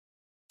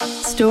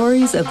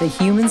Stories of the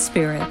human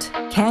spirit,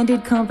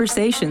 candid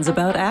conversations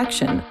about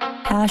action,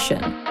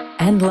 passion,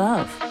 and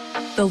love.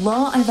 The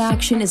Law of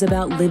Action is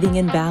about living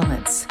in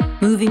balance,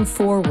 moving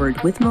forward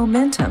with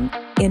momentum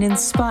in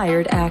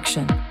inspired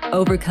action.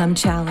 Overcome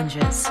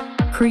challenges,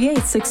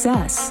 create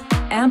success,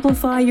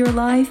 amplify your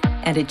life,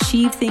 and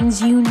achieve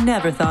things you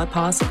never thought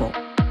possible.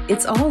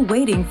 It's all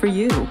waiting for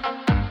you.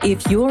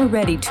 If you're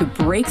ready to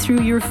break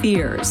through your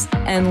fears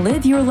and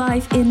live your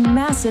life in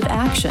massive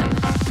action,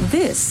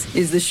 this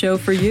is the show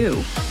for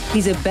you.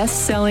 He's a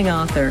best-selling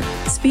author,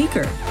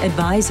 speaker,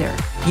 advisor,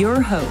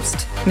 your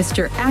host,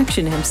 Mr.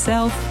 Action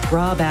himself,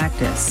 Rob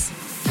Actis.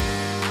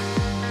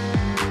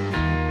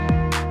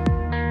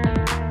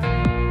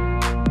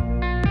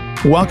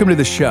 Welcome to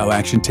the show,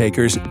 Action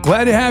Takers.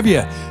 Glad to have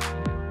you.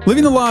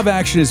 Living the Law of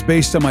Action is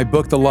based on my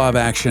book, The Law of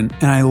Action,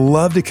 and I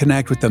love to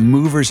connect with the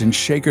movers and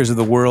shakers of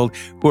the world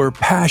who are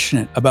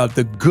passionate about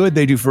the good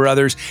they do for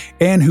others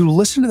and who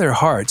listen to their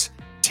hearts,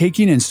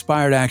 taking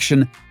inspired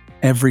action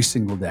every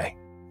single day.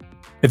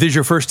 If this is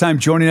your first time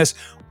joining us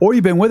or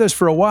you've been with us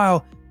for a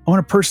while, I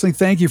want to personally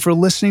thank you for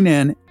listening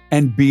in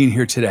and being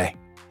here today.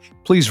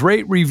 Please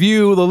rate,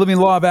 review the Living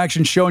the Law of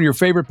Action show on your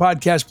favorite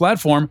podcast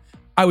platform.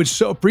 I would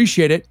so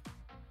appreciate it.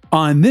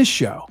 On this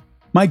show,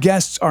 my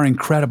guests are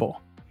incredible.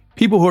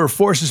 People who are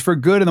forces for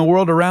good in the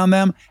world around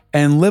them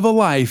and live a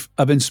life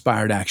of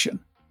inspired action.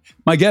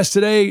 My guest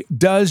today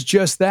does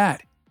just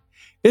that.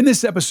 In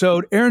this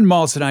episode, Aaron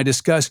Maltz and I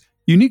discuss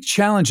unique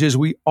challenges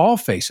we all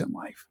face in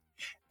life.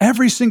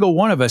 Every single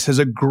one of us has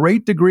a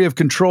great degree of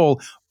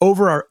control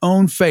over our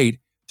own fate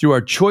through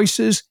our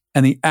choices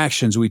and the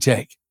actions we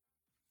take.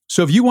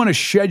 So if you want to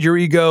shed your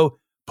ego,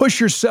 push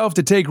yourself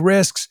to take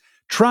risks,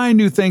 try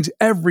new things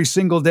every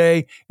single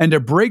day, and to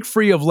break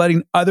free of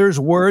letting others'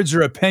 words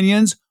or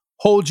opinions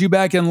hold you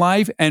back in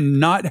life and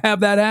not have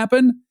that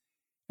happen,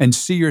 and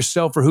see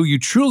yourself for who you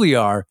truly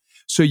are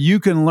so you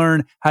can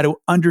learn how to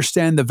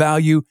understand the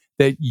value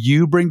that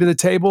you bring to the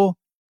table,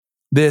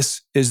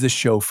 this is the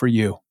show for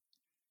you.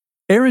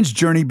 Aaron's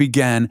journey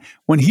began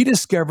when he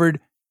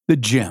discovered the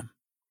gym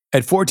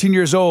at 14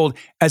 years old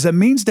as a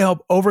means to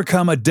help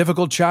overcome a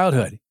difficult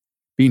childhood,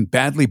 being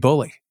badly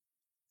bullied.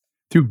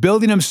 Through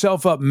building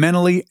himself up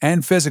mentally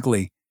and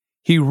physically,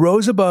 he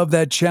rose above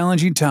that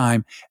challenging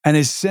time and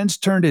has since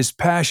turned his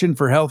passion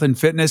for health and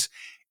fitness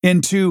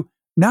into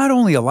not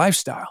only a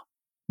lifestyle,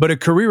 but a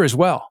career as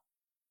well.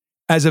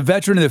 As a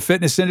veteran of the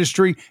fitness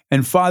industry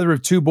and father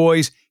of two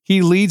boys,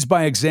 he leads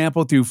by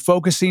example through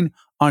focusing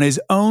on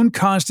his own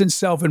constant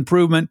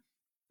self-improvement,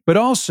 but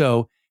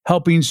also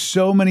helping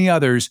so many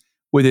others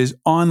with his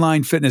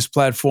online fitness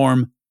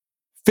platform,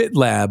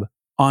 FitLab,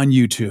 on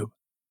YouTube.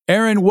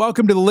 Aaron,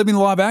 welcome to the Living the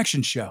Law of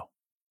Action show.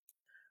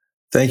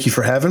 Thank you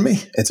for having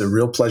me. It's a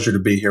real pleasure to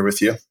be here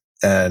with you,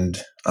 and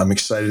I'm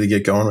excited to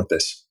get going with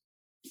this.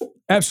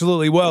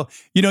 Absolutely. Well,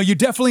 you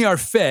definitely are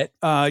fit.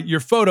 Your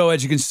photo,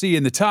 as you can see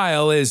in the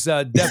tile, is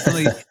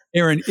definitely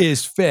Aaron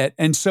is fit.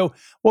 And so,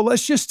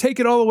 let's just take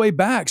it all the way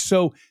back.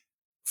 So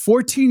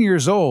 14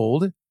 years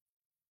old,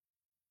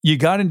 you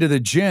got into the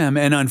gym,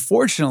 and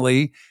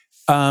unfortunately,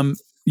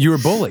 you were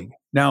bullied.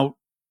 Now,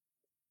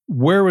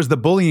 where was the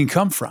bullying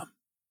come from?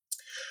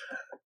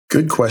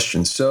 Good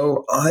question.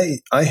 So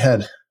I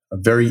had a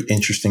very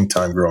interesting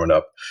time growing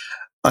up.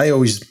 I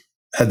always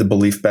had the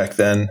belief back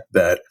then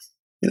that,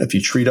 if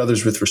you treat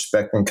others with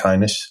respect and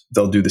kindness,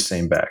 they'll do the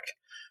same back.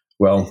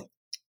 Well,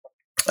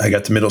 I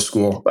got to middle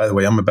school. By the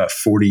way, I'm about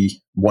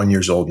 41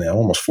 years old now,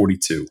 almost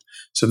 42.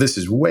 So this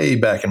is way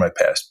back in my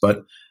past.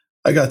 But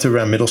I got to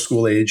around middle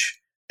school age,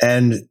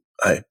 and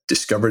I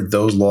discovered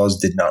those laws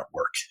did not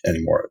work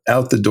anymore.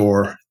 Out the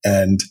door,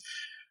 and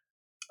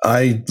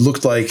I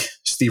looked like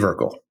Steve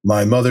Urkel.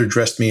 My mother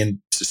dressed me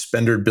in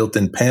suspended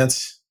built-in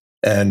pants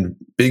and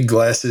big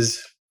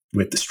glasses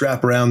with the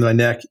strap around my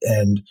neck.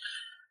 And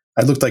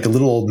I looked like a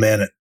little old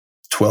man at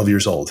 12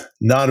 years old.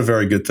 Not a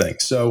very good thing.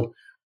 So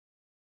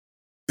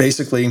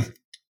basically,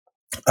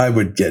 I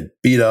would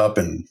get beat up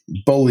and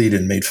bullied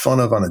and made fun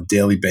of on a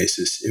daily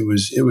basis. It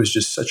was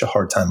just such a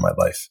hard time in my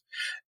life.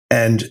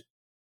 And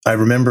I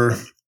remember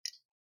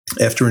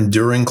after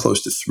enduring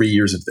close to 3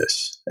 years of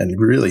this and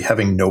really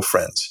having no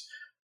friends,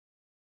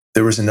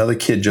 there was another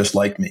kid just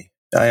like me.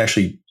 I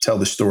actually tell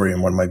the story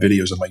in one of my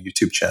videos on my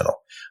YouTube channel.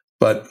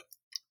 But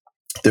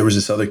there was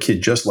this other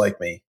kid just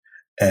like me,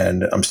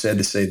 and I'm sad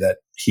to say that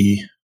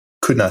he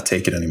could not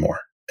take it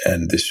anymore.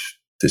 And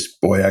this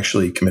boy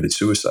actually committed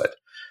suicide.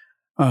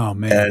 Oh,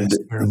 man.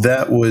 And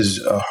that was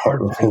a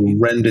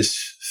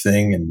horrendous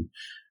thing, and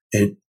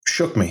it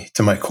shook me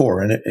to my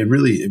core. And it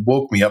really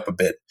woke me up a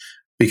bit,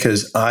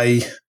 because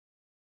I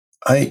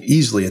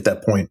easily at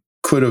that point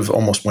could have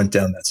almost went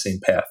down that same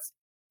path.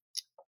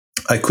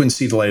 I couldn't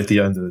see the light at the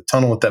end of the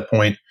tunnel at that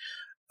point.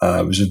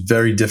 It was a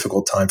very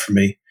difficult time for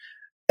me.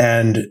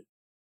 And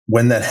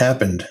when that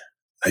happened,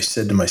 I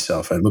said to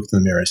myself, I looked in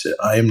the mirror, I said,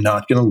 I am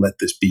not going to let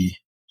this be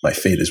my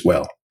fate as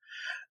well.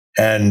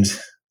 And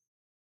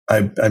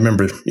I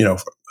remember,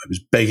 I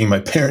was begging my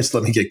parents to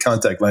let me get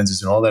contact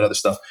lenses and all that other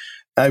stuff.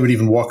 I would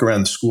even walk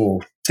around the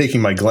school, taking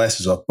my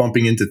glasses off,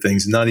 bumping into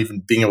things, and not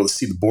even being able to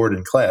see the board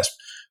in class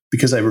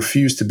because I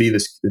refused to be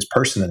this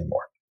person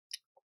anymore.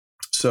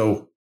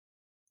 So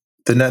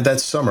that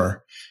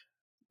summer,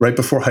 right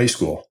before high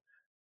school,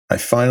 I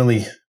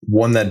finally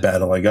won that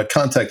battle. I got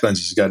contact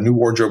lenses, got a new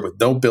wardrobe with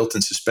no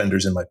built-in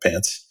suspenders in my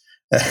pants.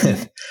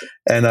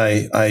 And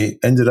I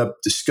ended up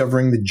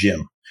discovering the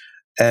gym.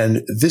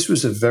 And this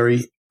was a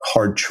very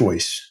hard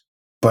choice,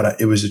 but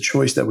it was a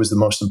choice that was the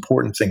most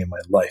important thing in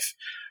my life.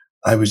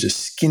 I was a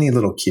skinny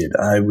little kid.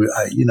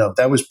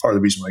 That was part of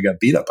the reason why I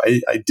got beat up.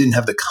 I didn't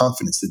have the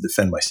confidence to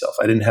defend myself.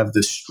 I didn't have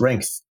the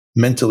strength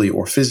mentally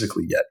or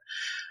physically yet.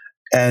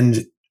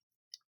 And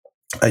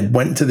I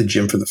went into the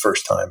gym for the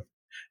first time.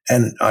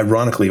 And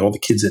ironically, all the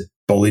kids that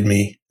bullied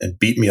me and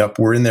beat me up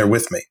were in there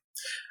with me.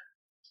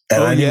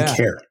 And I didn't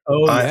care.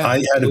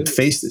 I had to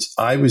face this.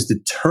 I was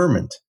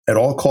determined at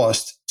all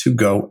costs to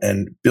go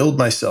and build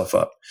myself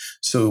up.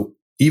 So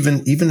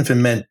even if it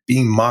meant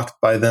being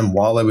mocked by them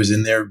while I was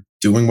in there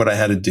doing what I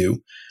had to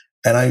do,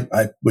 and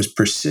I was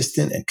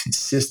persistent and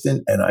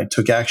consistent, and I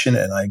took action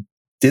and I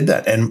did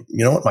that. And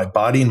you know what? My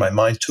body and my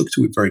mind took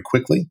to it very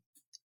quickly.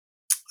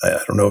 I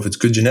don't know if it's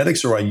good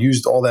genetics or I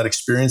used all that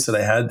experience that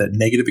I had, that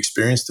negative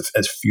experience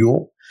as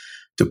fuel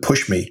to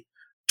push me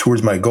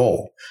towards my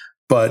goal.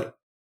 But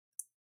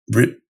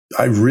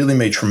I really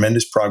made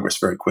tremendous progress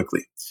very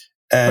quickly.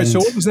 And so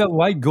what was that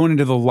like going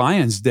into the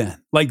lion's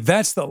den? Like,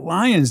 that's the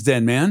lion's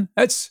den, man.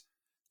 That's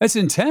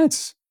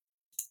intense.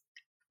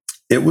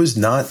 It was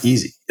not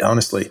easy,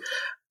 honestly.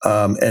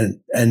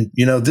 And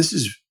this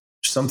is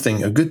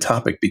a good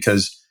topic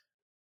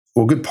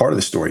good part of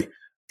the story,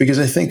 because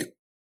I think,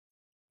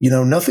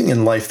 nothing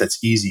in life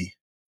that's easy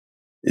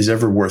is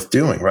ever worth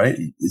doing, right?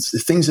 It's the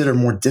things that are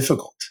more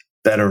difficult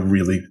that are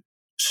really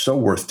so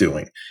worth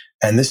doing.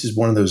 And this is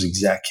one of those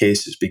exact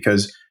cases,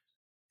 because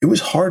it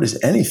was hard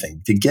as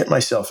anything to get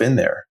myself in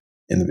there,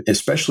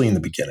 especially in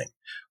the beginning,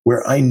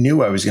 where I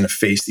knew I was going to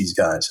face these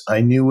guys. I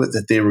knew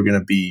that they were going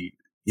to be,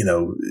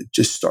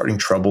 just starting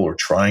trouble or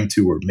trying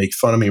to, or make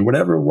fun of me or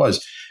whatever it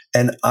was.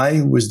 And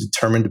I was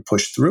determined to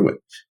push through it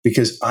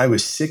because I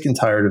was sick and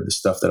tired of the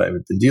stuff that I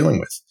had been dealing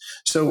with.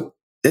 So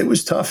it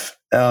was tough,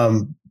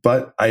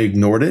 but I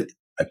ignored it.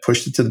 I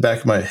pushed it to the back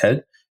of my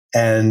head,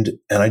 and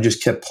I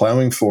just kept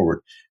plowing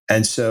forward.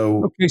 And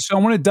so, okay, so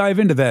I want to dive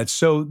into that.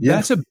 So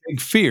that's a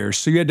big fear.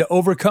 So you had to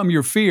overcome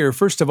your fear,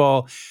 first of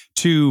all,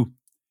 to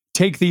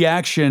take the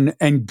action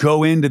and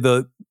go into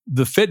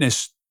the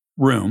fitness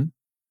room.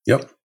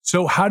 Yep.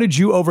 So how did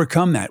you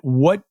overcome that?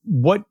 What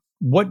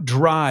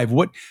drive?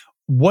 What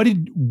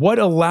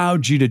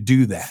allowed you to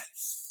do that?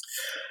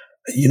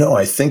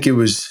 I think it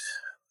was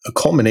a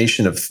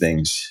culmination of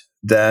things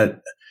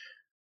that,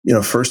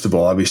 first of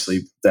all, obviously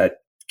that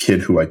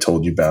kid who I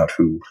told you about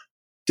who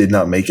did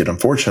not make it,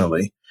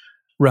 unfortunately.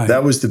 Right.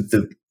 That was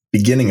the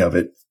beginning of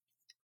it.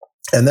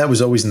 And that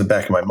was always in the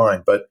back of my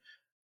mind. But,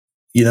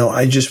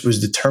 I just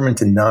was determined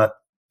to not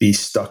be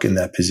stuck in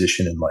that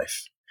position in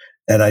life.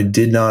 And I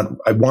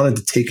wanted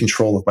to take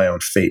control of my own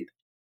fate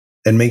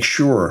and make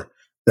sure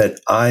that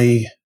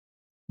I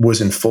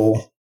was in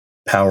full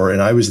power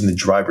and I was in the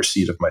driver's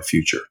seat of my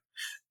future,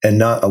 and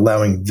not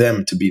allowing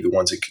them to be the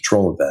ones in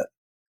control of that.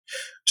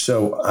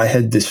 So I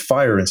had this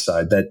fire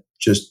inside that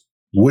just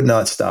would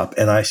not stop.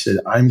 And I said,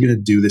 I'm going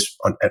to do this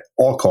at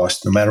all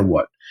costs, no matter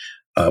what.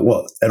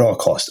 At all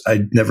costs.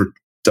 I'd never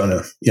done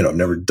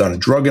a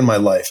drug in my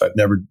life. I've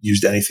never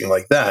used anything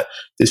like that.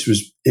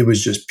 It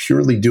was just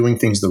purely doing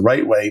things the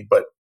right way,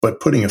 but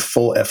putting a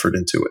full effort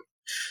into it.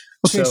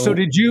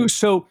 Okay.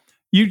 So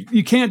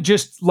you can't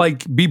just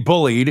like be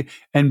bullied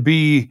and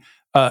be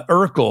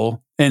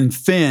Urkel and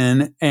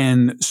thin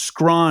and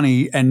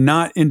scrawny and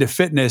not into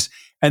fitness,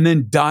 and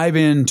then dive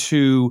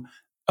into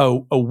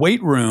a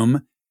weight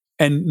room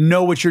and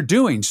know what you're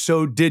doing.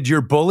 So did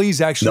your bullies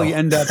actually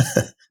end up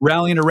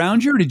rallying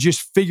around you, or did you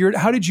just figure it?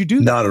 How did you do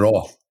that? Not at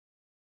all.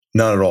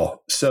 Not at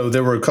all. So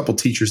there were a couple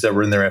teachers that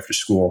were in there after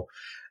school,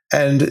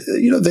 and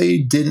they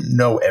didn't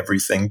know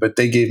everything, but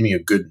they gave me a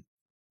good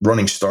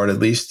running start at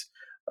least.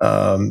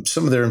 Some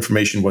of their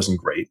information wasn't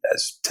great,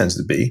 as tends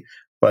to be,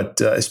 but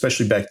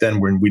especially back then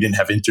when we didn't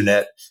have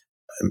internet.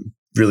 I'm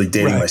really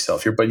dating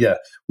myself here, but yeah,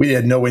 we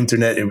had no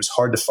internet. It was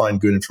hard to find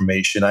good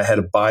information. I had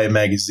to buy a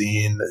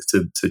magazine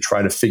to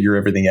try to figure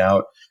everything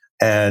out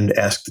and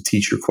ask the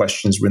teacher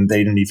questions when they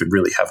didn't even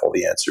really have all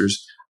the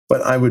answers.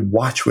 But I would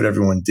watch what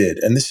everyone did.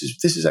 And this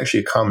is actually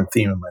a common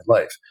theme in my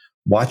life,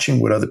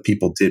 watching what other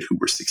people did who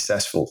were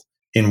successful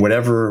in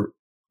whatever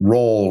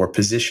role or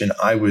position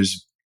I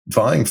was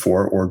vying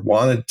for or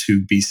wanted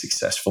to be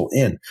successful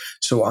in.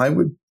 So I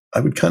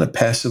would kind of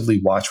passively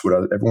watch what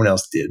everyone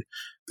else did.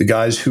 The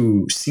guys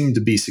who seemed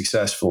to be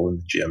successful in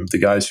the gym, the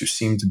guys who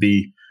seemed to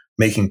be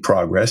making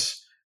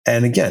progress.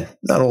 And again,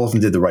 not all of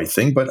them did the right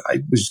thing, but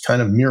I was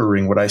kind of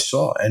mirroring what I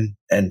saw.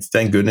 And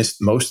thank goodness,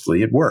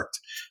 mostly it worked.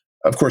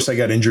 Of course, I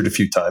got injured a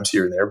few times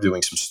here and there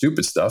doing some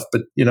stupid stuff,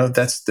 but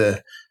that's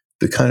the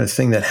kind of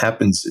thing that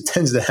happens. It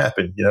tends to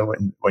happen,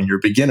 when you're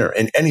a beginner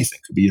in anything.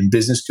 Could be in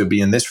business, could be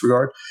in this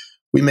regard.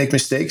 We make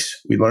mistakes,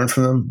 we learn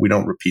from them, we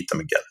don't repeat them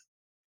again.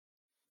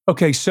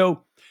 Okay,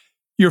 so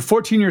You're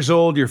 14 years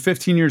old, you're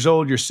 15 years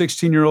old, you're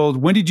 16-year-old.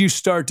 When did you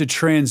start to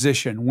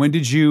transition? When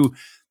did you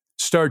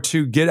start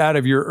to get out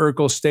of your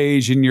Urkel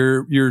stage and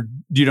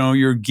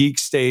your geek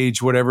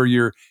stage, whatever,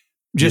 your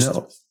just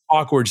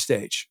awkward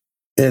stage?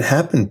 It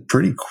happened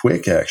pretty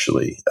quick,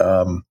 actually.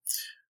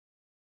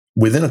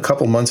 Within a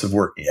couple months of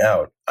working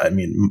out, I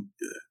mean,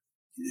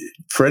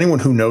 for anyone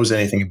who knows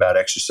anything about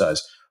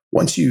exercise,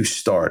 once you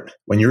start,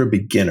 when you're a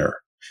beginner,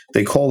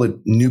 they call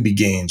it newbie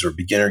gains or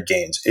beginner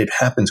gains. It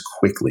happens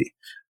quickly.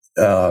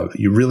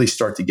 You really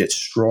start to get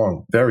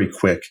strong very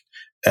quick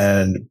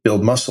and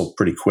build muscle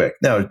pretty quick.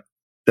 Now,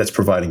 that's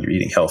providing you're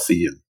eating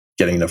healthy and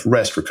getting enough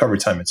rest, recovery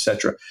time,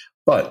 etc.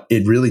 But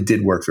it really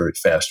did work very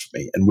fast for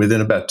me. And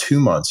within about 2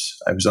 months,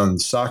 I was on the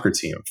soccer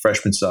team,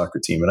 freshman soccer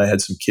team, and I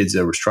had some kids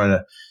that were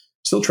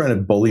still trying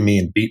to bully me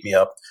and beat me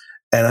up.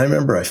 And I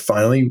remember I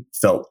finally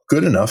felt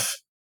good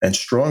enough and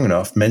strong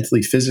enough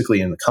mentally,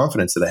 physically, and the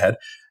confidence that I had.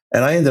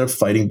 And I ended up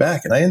fighting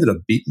back, and I ended up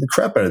beating the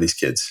crap out of these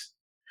kids.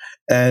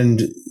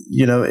 And,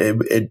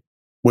 it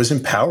was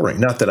empowering.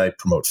 Not that I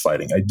promote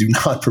fighting. I do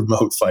not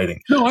promote fighting.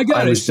 No, I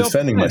got it. I was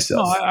defending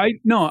myself.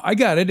 I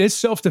got it. It's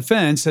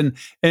self-defense. And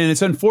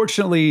it's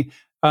unfortunately,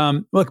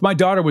 look, my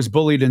daughter was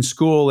bullied in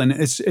school, and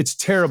it's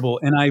terrible.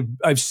 And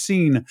I've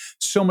seen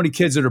so many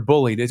kids that are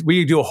bullied.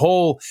 We do a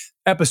whole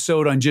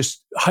episode on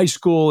just high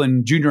school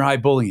and junior high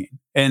bullying.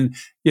 And,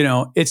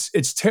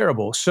 it's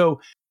terrible.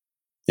 So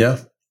yeah.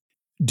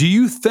 Do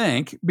you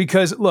think,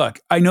 because look,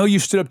 I know you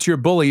stood up to your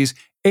bullies,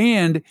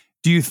 and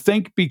do you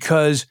think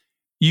because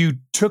you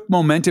took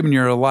momentum in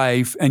your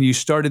life and you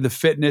started the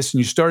fitness and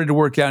you started to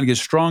work out and get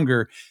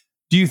stronger,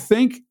 do you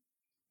think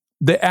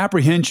the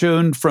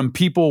apprehension from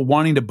people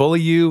wanting to bully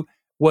you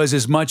was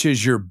as much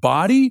as your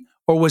body,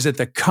 or was it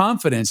the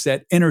confidence,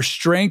 that inner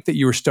strength that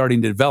you were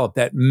starting to develop,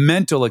 that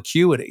mental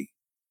acuity?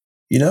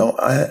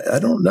 I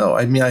don't know.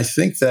 I mean, I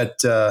think that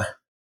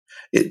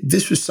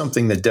this was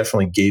something that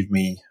definitely gave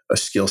me a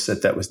skill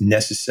set that was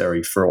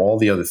necessary for all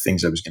the other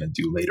things I was going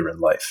to do later in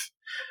life.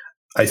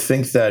 I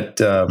think that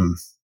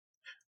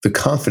the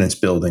confidence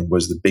building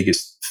was the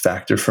biggest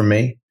factor for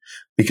me,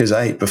 because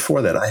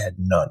before that I had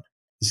none,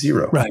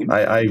 zero. Right.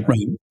 I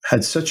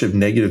had such a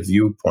negative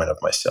viewpoint of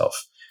myself,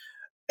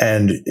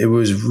 and it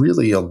was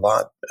really a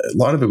lot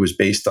of it was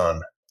based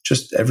on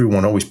just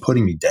everyone always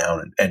putting me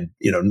down, and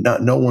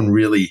no one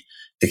really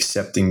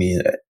accepting me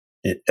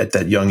at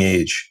that young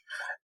age.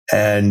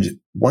 And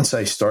once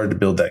I started to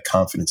build that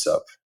confidence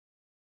up,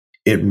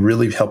 it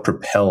really helped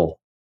propel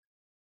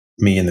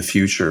me in the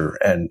future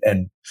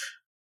and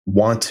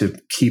want to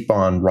keep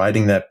on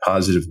riding that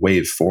positive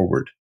wave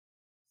forward.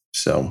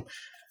 So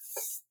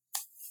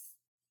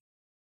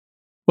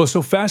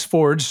fast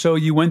forward. So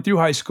you went through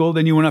high school,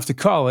 then you went off to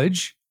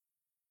college.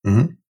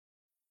 Mm-hmm.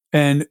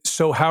 And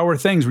so how were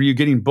things? Were you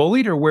getting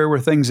bullied, or where were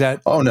things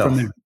at? Oh, no. From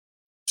there?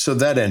 So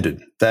that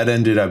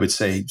ended, I would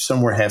say,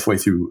 somewhere halfway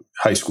through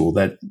high school.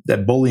 That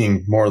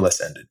bullying more or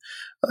less ended.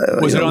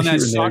 Was it on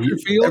that soccer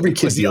field? Every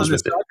kid deals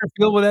with it. Was it on the soccer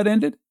field where that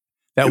ended?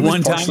 That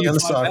one time partially on the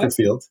soccer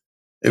field.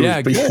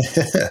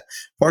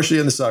 Partially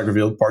on the soccer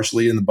field,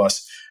 partially in the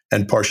bus,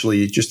 and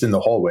partially just in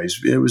the hallways.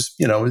 It was,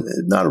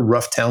 not a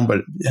rough town, but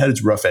it had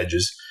its rough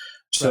edges.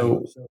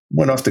 So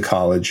went off to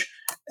college,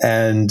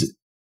 and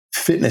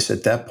fitness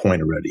at that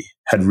point already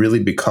had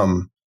really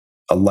become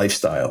a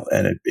lifestyle,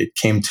 and it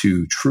came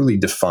to truly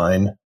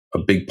define a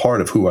big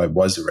part of who I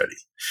was already.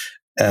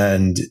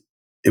 And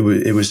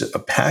it was a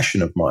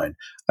passion of mine.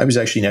 I was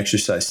actually an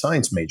exercise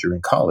science major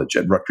in college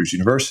at Rutgers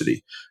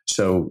University.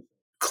 So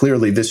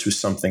clearly this was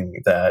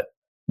something that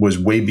was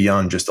way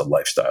beyond just a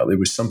lifestyle. It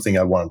was something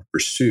I wanted to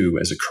pursue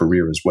as a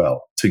career as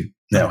well, to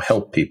now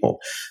help people.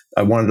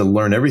 I wanted to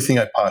learn everything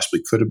I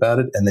possibly could about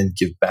it, and then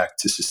give back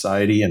to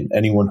society and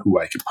anyone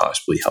who I could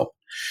possibly help.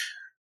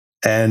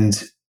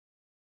 And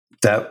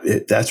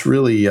that's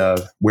really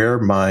where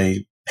my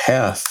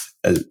path,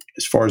 as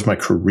far as my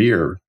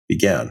career,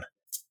 began.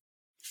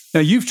 Now,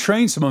 you've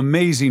trained some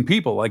amazing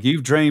people. Like,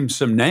 you've trained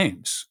some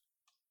names.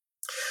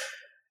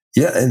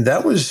 Yeah, and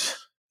that was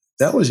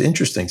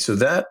interesting. So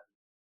that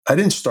I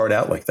didn't start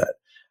out like that.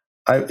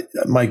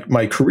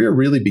 My career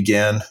really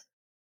began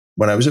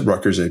when I was at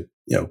Rutgers.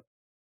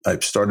 I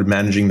started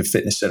managing the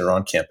fitness center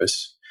on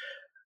campus.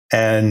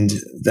 And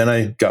then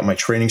I got my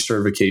training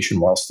certification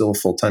while still a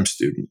full-time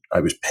student. I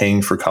was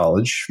paying for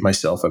college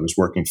myself. I was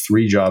working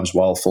 3 jobs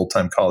while a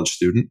full-time college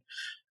student,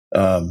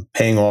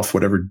 paying off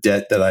whatever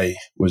debt that I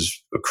was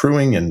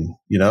accruing, and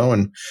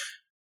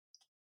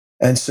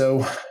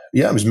so,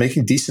 I was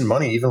making decent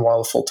money even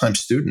while a full-time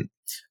student.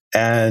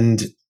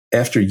 And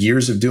after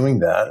years of doing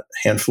that, a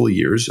handful of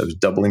years, I was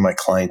doubling my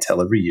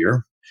clientele every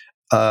year.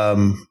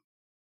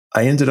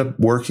 I ended up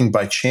working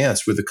by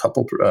chance with a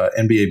couple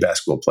NBA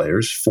basketball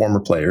players, former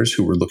players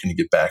who were looking to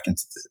get back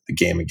into the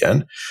game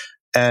again.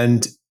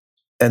 And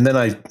then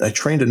I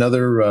trained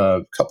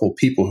another couple of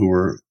people who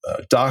were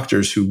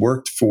doctors who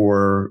worked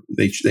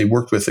they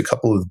worked with a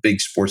couple of the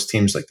big sports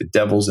teams like the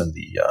Devils and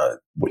the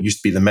what used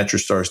to be the Metro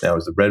Stars, now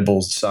is the Red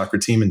Bulls, the soccer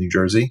team in New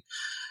Jersey.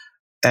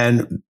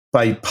 And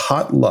by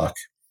pot luck,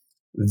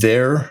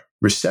 their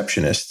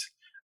receptionist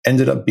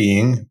ended up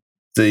being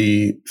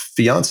the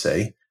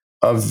fiance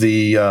of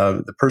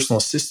the personal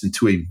assistant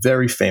to a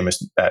very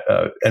famous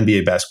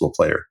NBA basketball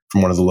player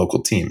from one of the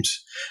local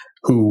teams,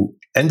 who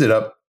ended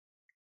up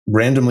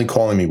randomly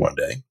calling me one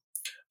day.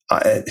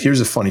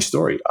 Here's a funny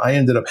story. I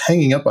ended up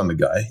hanging up on the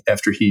guy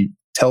after he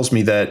tells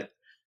me that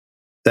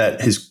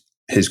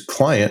his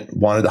client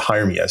wanted to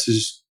hire me as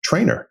his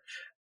trainer.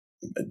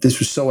 This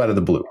was so out of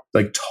the blue,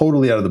 like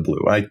totally out of the blue.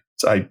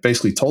 I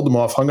basically told him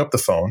off, hung up the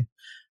phone.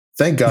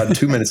 Thank God,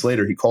 2 minutes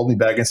later, he called me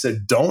back and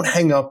said, "Don't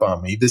hang up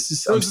on me. This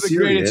is I'm serious." Those are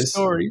the greatest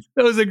stories.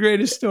 Those are the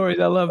greatest stories.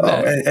 I love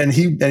that. And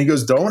he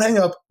goes, "Don't hang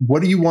up.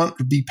 What do you want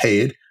to be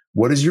paid?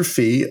 What is your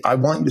fee? I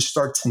want you to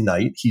start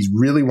tonight. He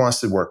really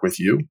wants to work with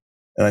you."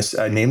 And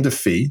I named a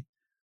fee,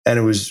 and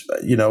it was,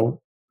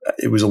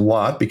 it was a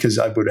lot because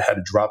I would have had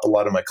to drop a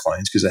lot of my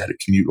clients because I had to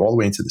commute all the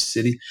way into the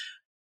city,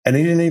 and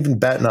he didn't even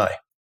bat an eye.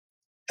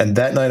 And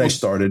that night I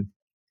started,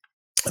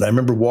 and I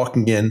remember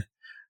walking in,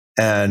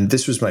 and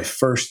this was my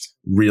first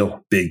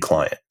real big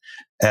client,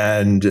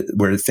 and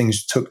where I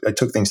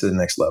took things to the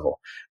next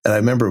level. And I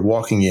remember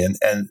walking in,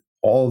 and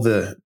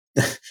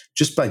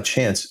just by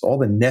chance, all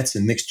the Nets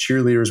and Knicks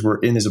cheerleaders were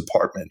in his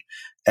apartment,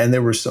 and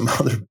there were some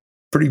other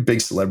pretty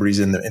big celebrities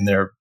in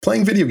there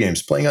playing video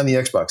games, playing on the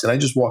Xbox. And I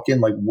just walk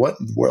in like, what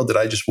in the world did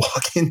I just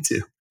walk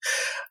into?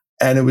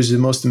 And it was the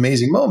most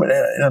amazing moment.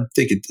 And I'm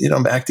thinking,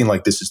 I'm acting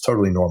like this is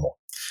totally normal.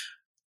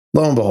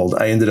 Lo and behold,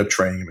 I ended up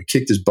training him. I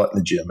kicked his butt in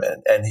the gym,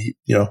 and he,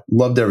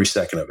 loved every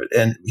second of it.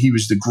 And he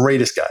was the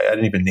greatest guy. I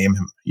didn't even name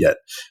him yet.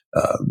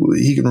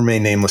 He can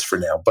remain nameless for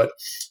now, but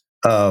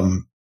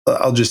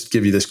I'll just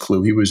give you this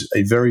clue. He was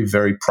a very,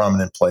 very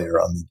prominent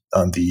player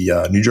on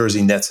the New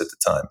Jersey Nets at the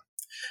time.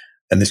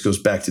 And this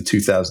goes back to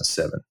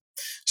 2007.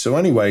 So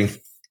anyway,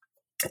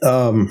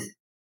 I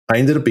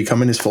ended up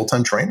becoming his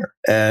full-time trainer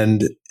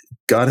and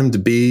got him to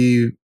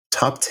be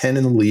top 10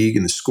 in the league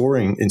in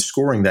scoring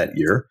that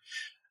year.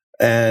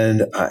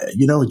 And I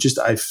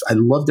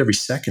loved every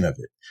second of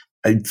it.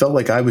 I felt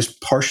like I was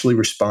partially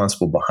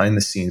responsible behind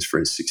the scenes for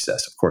his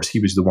success. Of course,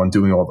 he was the one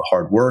doing all the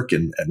hard work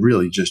and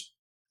really just,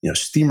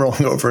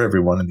 steamrolling over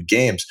everyone in the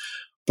games.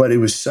 But it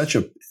was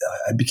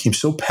I became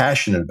so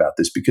passionate about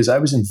this because I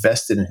was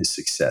invested in his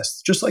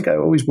success, just like I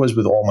always was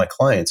with all my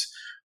clients.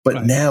 But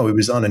right. Now it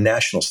was on a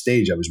national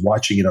stage. I was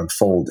watching it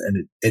unfold,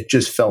 and it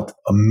just felt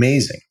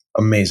amazing,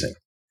 amazing.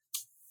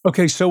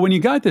 Okay, so when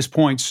you got this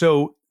point,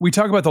 so we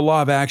talk about the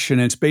law of action,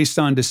 and it's based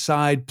on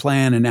decide,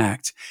 plan, and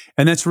act.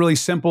 And that's really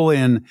simple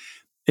in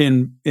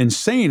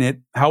saying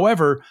it.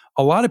 However,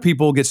 a lot of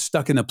people get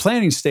stuck in the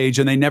planning stage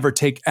and they never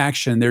take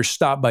action. They're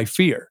stopped by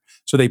fear.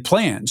 So they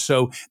plan.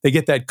 So they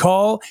get that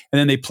call and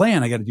then they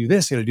plan, I got to do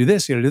this, I got to do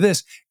this, I got to do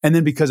this. And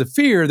then because of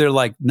fear, they're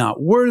like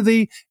not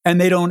worthy and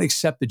they don't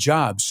accept the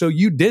job. So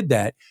you did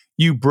that.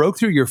 You broke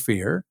through your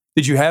fear.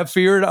 Did you have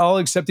fear at all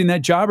accepting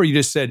that job, or you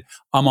just said,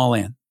 I'm all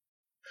in?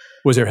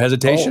 Was there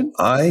hesitation?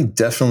 Oh, I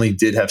definitely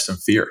did have some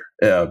fear,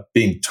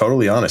 being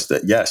totally honest.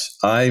 That yes,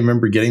 I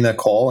remember getting that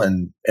call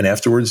and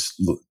afterwards,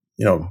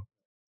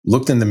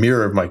 looked in the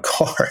mirror of my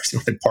car as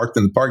I parked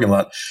in the parking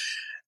lot.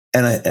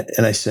 And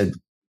I said,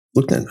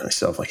 looked at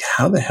myself like,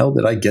 how the hell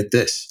did I get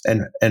this?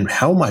 And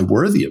how am I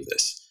worthy of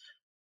this?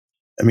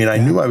 I mean, I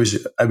knew I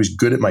was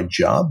good at my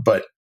job,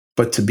 but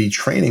to be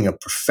training a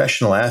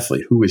professional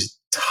athlete who was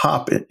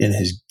top in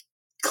his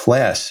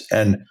class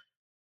and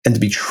to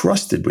be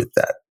trusted with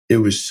that, it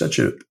was such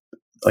an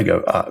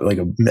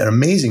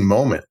amazing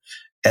moment.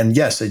 And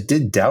yes, I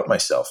did doubt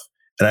myself.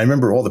 And I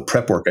remember all the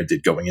prep work I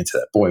did going into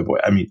that. Boy,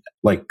 I mean,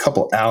 like a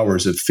couple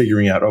hours of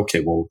figuring out, okay,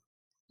 well,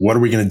 what are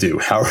we going to do?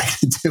 How are we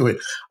going to do it?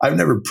 I've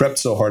never prepped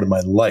so hard in my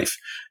life.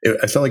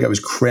 I felt like I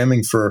was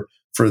cramming for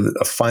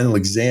a final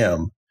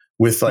exam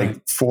with like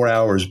 4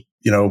 hours,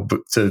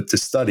 to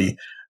study.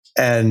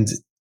 And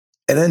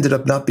it ended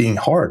up not being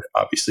hard,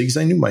 obviously, because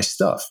I knew my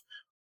stuff.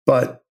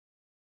 But,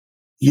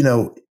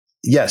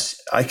 yes,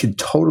 I could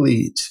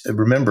totally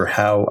remember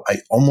how I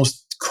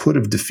almost could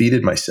have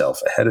defeated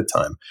myself ahead of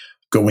time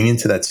going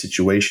into that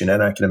situation.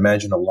 And I can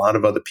imagine a lot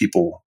of other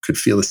people could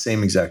feel the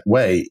same exact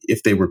way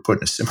if they were put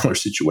in a similar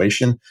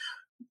situation.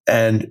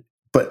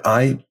 But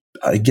I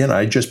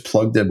just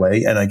plugged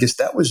away. And I guess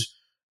that was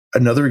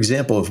another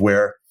example of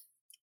where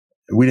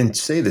we didn't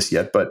say this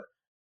yet, but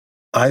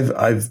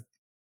I've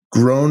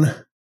grown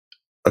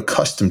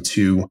accustomed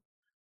to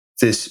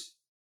this,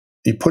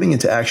 putting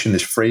into action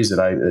this phrase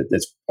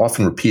that's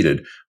often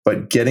repeated,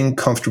 but getting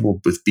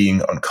comfortable with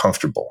being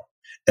uncomfortable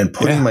and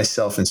putting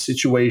myself in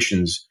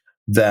situations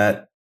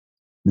that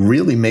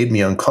really made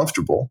me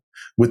uncomfortable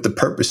with the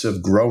purpose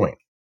of growing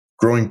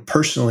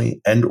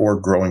personally and or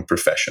growing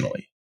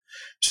professionally.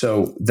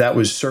 So that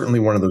was certainly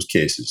one of those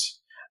cases,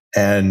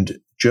 and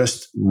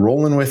just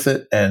rolling with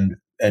it and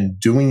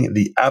doing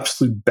the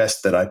absolute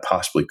best that I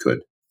possibly could.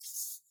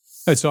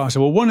 That's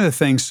awesome. Well, one of the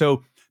things,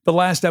 so the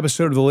last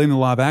episode of the Living the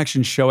Law of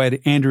Action show, I had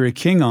Andrea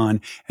King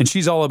on, and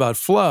she's all about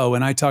flow.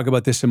 And I talk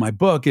about this in my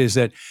book, is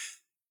that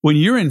when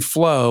you're in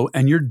flow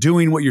and you're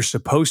doing what you're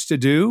supposed to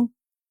do,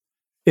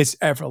 it's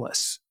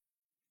effortless.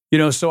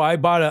 So I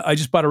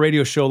just bought a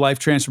radio show, Life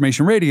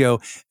Transformation Radio,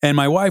 and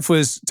my wife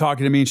was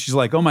talking to me and she's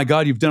like, oh my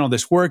God, you've done all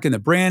this work and the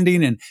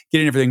branding and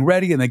getting everything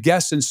ready and the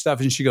guests and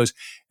stuff. And she goes,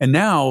 and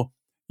now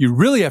you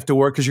really have to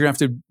work because you're going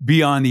to have to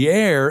be on the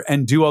air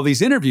and do all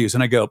these interviews.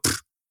 And I go,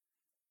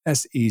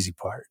 that's the easy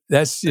part.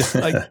 That's just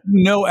like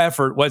no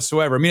effort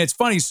whatsoever. I mean, it's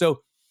funny.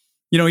 So,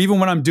 even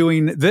when I'm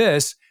doing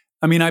this,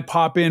 I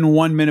pop in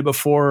 1 minute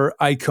before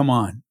I come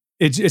on.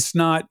 It's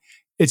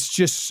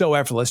just so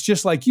effortless.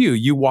 Just like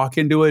you walk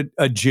into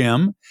a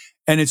gym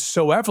and it's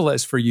so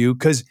effortless for you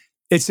because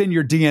it's in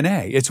your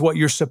DNA. It's what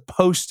you're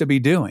supposed to be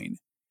doing.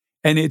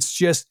 And it's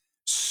just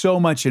so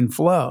much in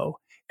flow.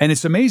 And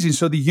it's amazing.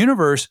 So the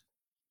universe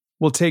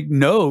will take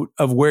note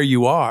of where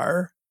you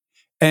are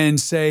and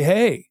say,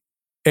 hey,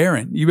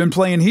 Aaron, you've been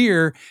playing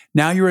here.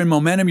 Now you're in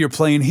momentum. You're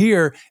playing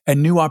here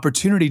and new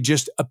opportunity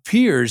just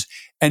appears.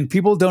 And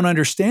people don't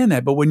understand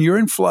that. But when you're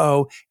in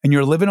flow and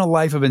you're living a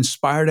life of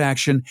inspired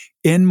action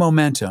in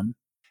momentum,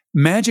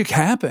 magic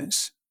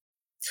happens.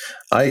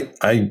 I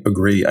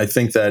agree. I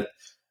think that,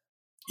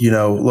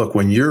 look,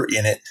 when you're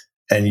in it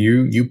and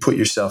you put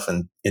yourself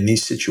in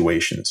these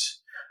situations,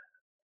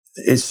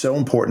 it's so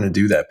important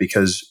to do that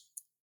because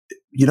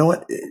you know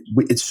what?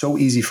 It's so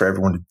easy for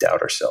everyone to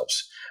doubt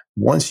ourselves.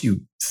 Once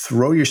you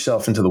throw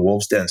yourself into the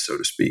wolf's den, so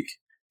to speak,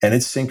 and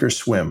it's sink or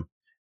swim,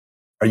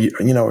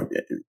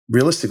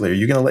 realistically, are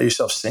you going to let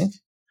yourself sink?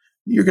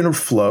 You're going to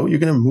flow. You're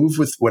going to move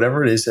with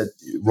whatever it is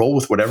roll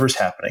with whatever's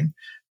happening,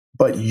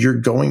 but you're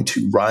going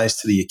to rise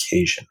to the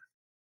occasion,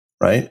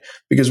 right?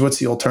 Because what's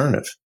the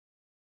alternative?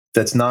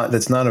 That's not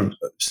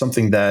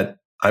something that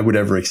I would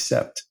ever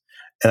accept.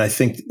 And I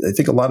think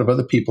a lot of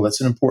other people, that's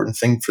an important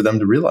thing for them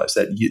to realize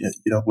that,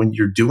 when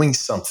you're doing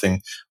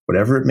something,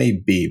 whatever it may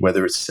be,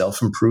 whether it's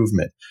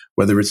self-improvement,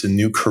 whether it's a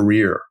new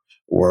career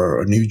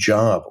or a new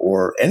job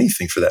or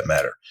anything for that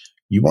matter,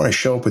 you want to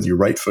show up with your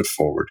right foot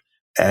forward.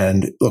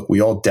 And look, we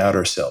all doubt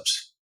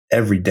ourselves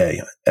every day,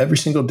 every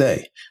single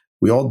day.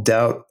 We all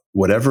doubt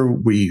whatever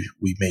we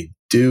may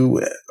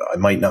do. I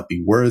might not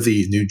be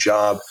worthy, new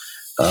job,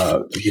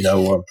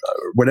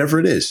 whatever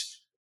it is.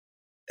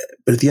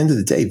 But at the end of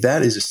the day,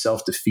 that is a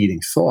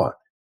self-defeating thought,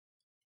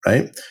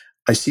 right?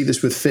 I see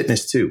this with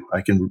fitness too.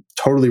 I can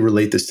totally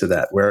relate this to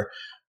that, where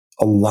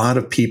a lot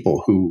of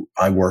people who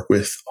I work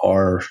with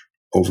are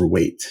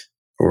overweight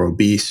or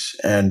obese.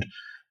 And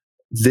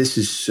this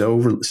is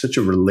such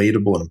a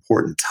relatable and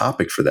important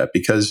topic for that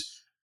because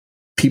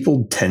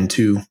people tend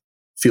to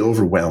feel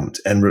overwhelmed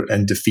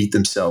and defeat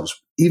themselves.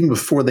 Even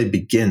before they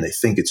begin, they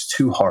think it's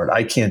too hard.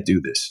 I can't do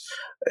this.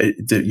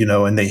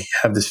 And they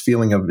have this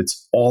feeling of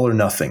it's all or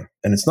nothing.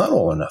 And it's not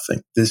all or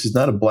nothing. This is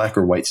not a black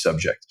or white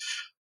subject.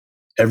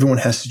 Everyone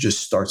has to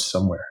just start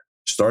somewhere.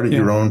 Start at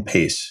your own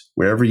pace,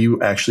 wherever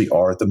you actually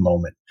are at the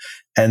moment.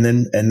 And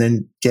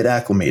then get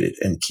acclimated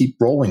and keep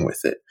rolling with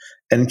it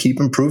and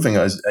keep improving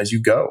as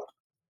you go.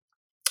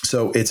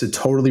 So it's a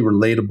totally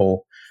relatable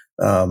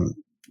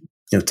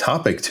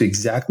topic to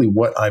exactly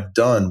what I've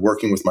done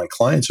working with my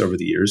clients over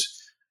the years.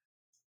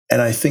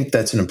 And I think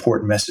that's an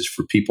important message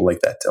for people like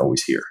that to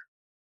always hear.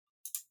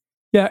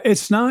 Yeah,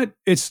 it's not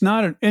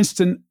an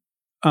instant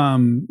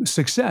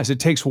success. It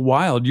takes a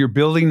while. You're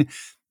building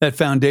that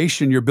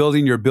foundation. You're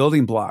building your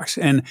building blocks.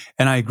 And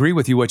I agree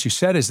with you. What you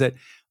said is that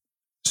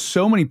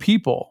so many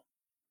people,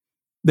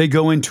 they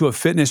go into a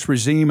fitness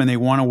regime and they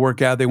want to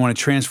work out. They want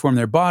to transform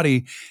their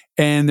body.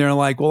 And they're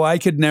like, well, I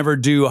could never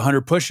do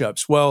 100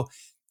 push-ups. Well,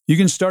 you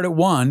can start at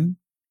 1.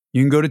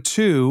 You can go to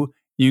 2.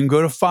 You can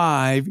go to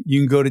 5.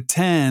 You can go to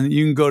 10.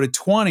 You can go to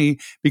 20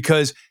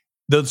 because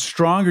the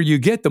stronger you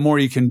get, the more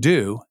you can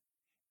do.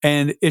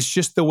 And it's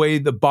just the way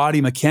the body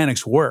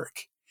mechanics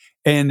work.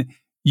 And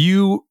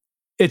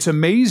it's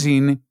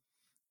amazing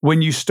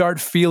when you start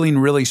feeling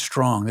really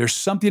strong. There's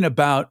something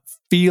about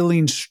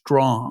feeling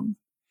strong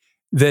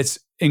that's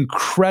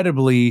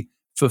incredibly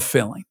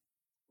fulfilling.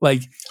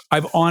 Like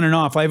I've on and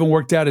off. I haven't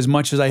worked out as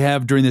much as I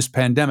have during this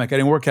pandemic. I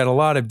didn't work out a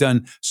lot. I've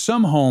done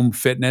some home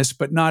fitness,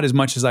 but not as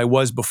much as I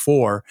was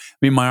before. I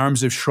mean, my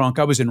arms have shrunk.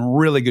 I was in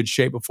really good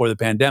shape before the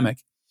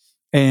pandemic.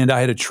 And I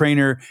had a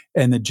trainer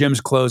and the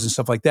gym's closed and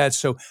stuff like that.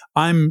 So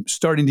I'm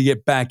starting to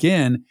get back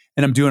in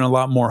and I'm doing a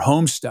lot more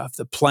home stuff,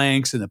 the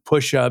planks and the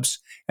push-ups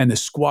and the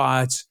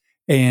squats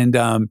and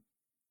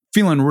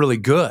feeling really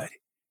good.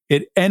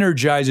 It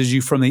energizes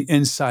you from the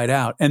inside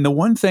out. And the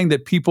one thing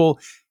that people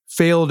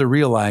fail to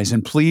realize,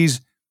 and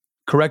please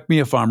correct me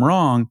if I'm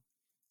wrong,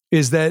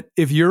 is that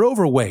if you're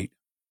overweight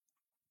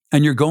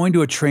and you're going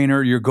to a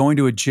trainer, you're going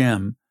to a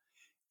gym,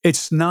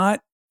 it's not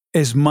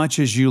as much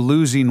as you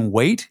losing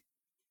weight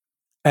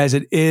as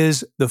it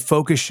is the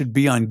focus should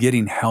be on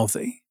getting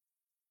healthy.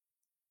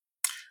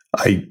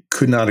 I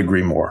could not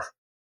agree more.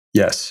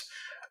 Yes.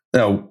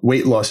 Now,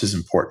 weight loss is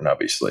important,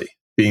 obviously.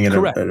 Being at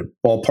a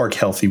ballpark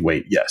healthy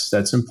weight, yes,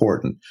 that's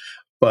important.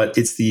 But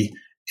it's the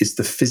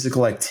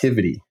physical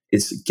activity.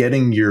 It's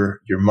getting your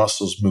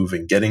muscles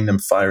moving, getting them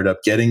fired up,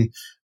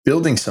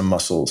 building some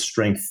muscle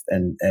strength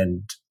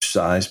and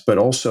size, but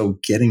also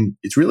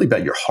it's really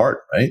about your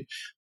heart, right?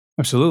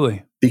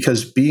 Absolutely.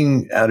 Because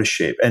being out of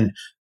shape, and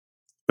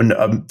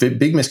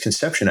big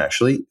misconception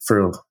actually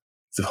for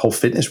the whole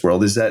fitness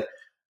world is that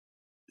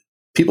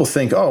people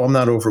think, oh, I'm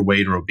not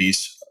overweight or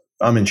obese,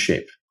 I'm in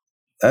shape.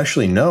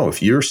 Actually, no.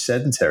 If you're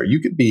sedentary, you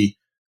could be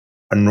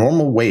a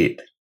normal weight,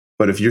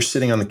 but if you're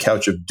sitting on the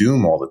couch of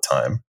doom all the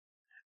time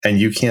and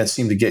you can't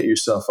seem to get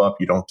yourself up,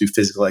 you don't do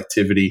physical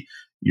activity,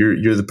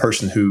 you're the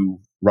person who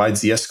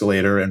rides the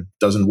escalator and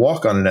doesn't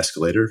walk on an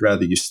escalator.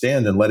 Rather, you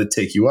stand and let it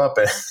take you up,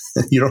 and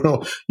you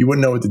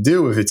wouldn't know what to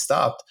do if it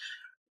stopped.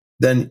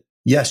 Then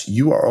yes,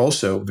 you are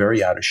also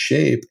very out of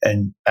shape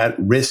and at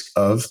risk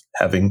of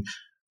having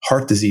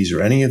heart disease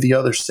or any of the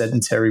other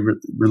sedentary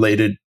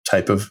related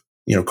type of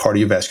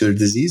cardiovascular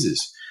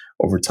diseases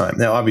over time.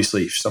 Now,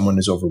 obviously, if someone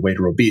is overweight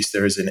or obese,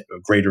 there is a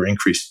greater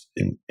increase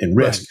in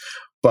risk.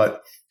 Right.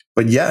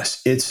 But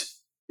yes, it's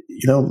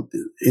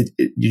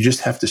you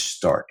just have to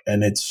start,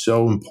 and it's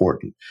so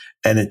important.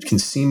 And it can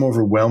seem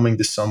overwhelming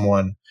to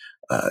someone,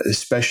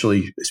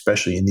 especially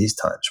in these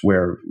times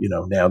where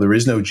now there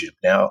is no gym.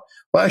 Now,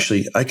 well,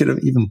 actually, I could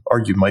even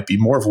argue it might be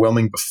more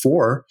overwhelming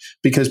before,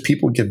 because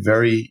people get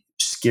very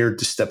scared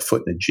to step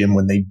foot in a gym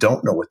when they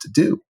don't know what to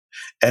do.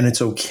 And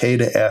it's okay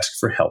to ask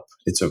for help.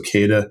 It's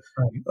okay to,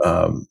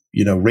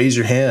 raise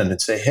your hand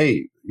and say,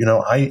 hey,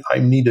 I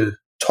need to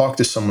talk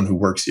to someone who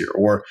works here,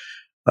 or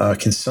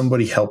can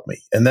somebody help me?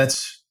 And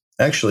that's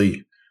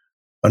actually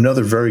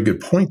another very good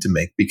point to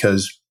make,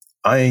 because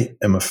I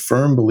am a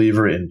firm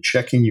believer in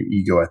checking your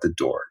ego at the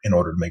door in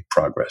order to make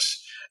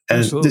progress. And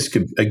Absolutely.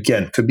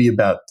 This could be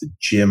about the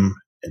gym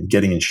and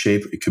getting in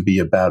shape. It could be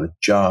about a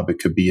job. It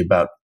could be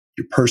about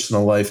your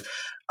personal life.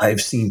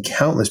 I've seen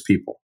countless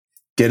people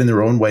get in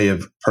their own way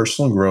of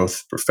personal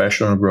growth,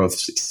 professional growth,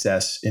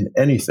 success in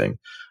anything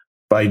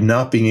by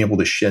not being able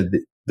to shed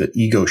the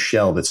ego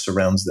shell that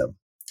surrounds them,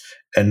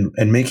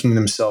 and making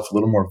themselves a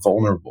little more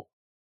vulnerable,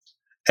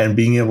 and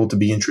being able to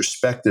be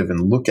introspective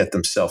and look at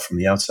themselves from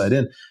the outside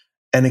in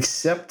and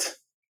accept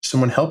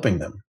someone helping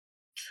them,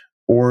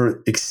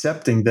 or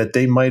accepting that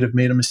they might have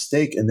made a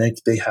mistake and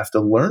they have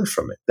to learn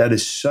from it. That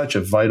is such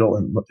a vital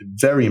and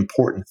very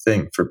important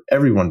thing for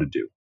everyone to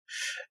do.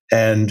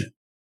 And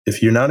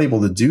if you're not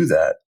able to do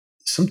that,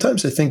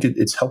 sometimes I think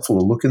it's helpful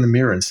to look in the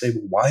mirror and say,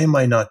 why am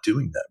I not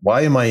doing that?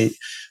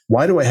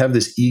 Why do I have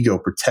this ego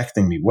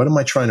protecting me? What am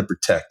I trying to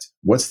protect?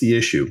 What's the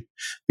issue?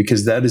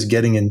 Because that is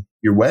getting in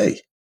your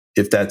way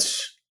if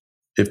that's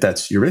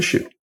your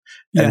issue.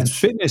 Yeah, and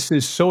fitness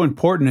is so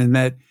important in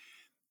that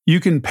you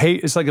can pay,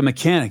 it's like a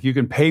mechanic. You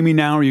can pay me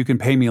now or you can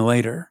pay me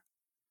later.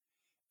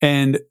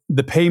 And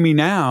the pay me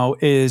now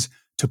is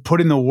to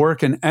put in the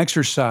work and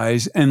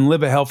exercise and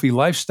live a healthy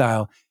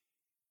lifestyle.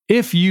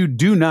 If you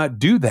do not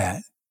do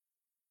that,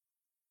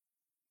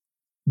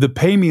 the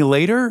pay me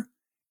later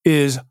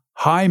is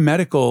high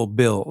medical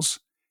bills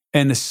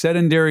and a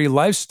sedentary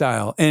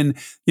lifestyle. And,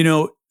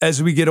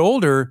 as we get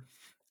older,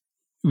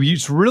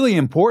 it's really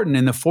important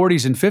in the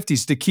 40s and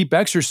 50s to keep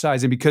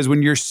exercising, because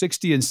when you're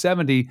 60 and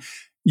 70,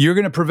 you're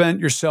going to prevent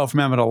yourself from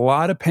having a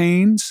lot of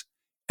pains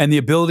and the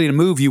ability to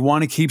move. You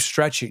want to keep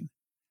stretching.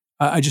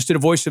 I just did a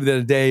voiceover the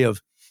other day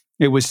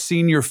it was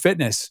senior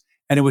fitness.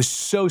 And it was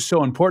so,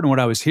 so important what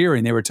I was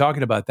hearing. They were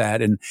talking about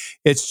that. And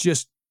it's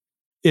just,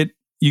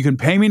 you can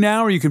pay me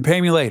now or you can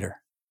pay me later.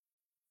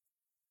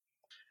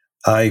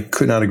 I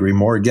could not agree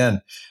more.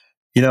 Again,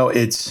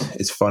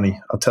 it's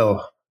funny. I'll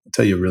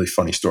tell you a really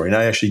funny story. And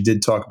I actually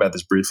did talk about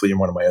this briefly in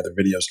one of my other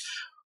videos,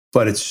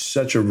 but it's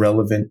such a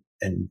relevant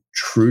and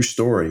true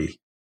story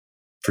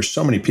for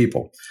so many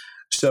people.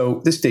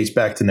 So this dates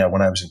back to now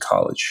when I was in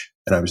college,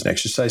 and I was an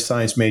exercise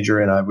science major,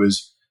 and I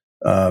was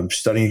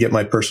studying to get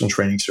my personal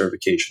training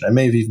certification. I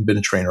may have even been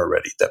a trainer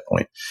already at that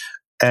point.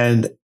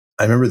 And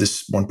I remember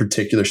this one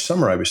particular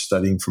summer I was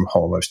studying from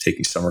home. I was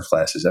taking summer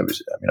classes.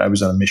 I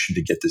was on a mission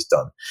to get this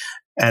done.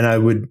 And I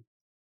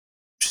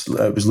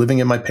was living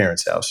at my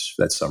parents' house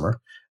that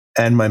summer.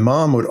 And my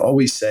mom would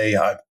always say,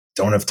 I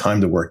don't have time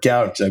to work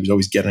out, because I was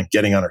always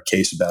getting on her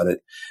case about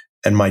it.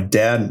 And my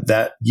dad,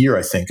 that year,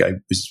 I think I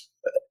was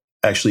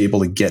actually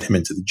able to get him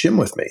into the gym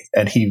with me.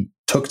 And he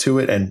took to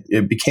it, and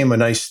it became a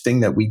nice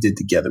thing that we did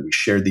together. We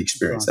shared the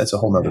experience. That's a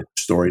whole nother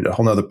story, a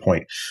whole nother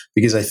point,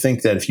 because I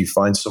think that if you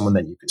find someone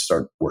that you can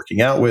start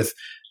working out with,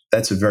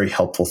 that's a very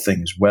helpful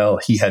thing as well.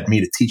 He had me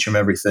to teach him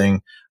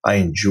everything. I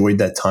enjoyed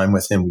that time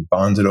with him. We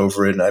bonded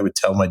over it. And I would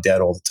tell my dad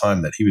all the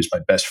time that he was my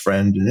best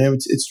friend. And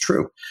it's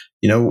true.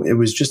 It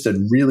was just a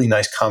really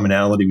nice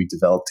commonality we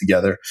developed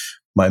together.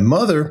 My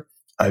mother,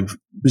 I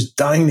was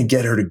dying to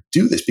get her to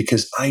do this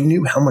because I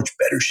knew how much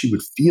better she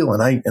would feel.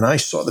 And I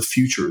saw the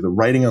future, the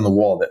writing on the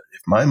wall, that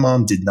if my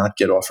mom did not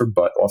get off her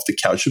butt, off the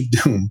couch of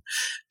doom,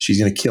 she's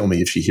going to kill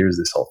me if she hears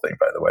this whole thing,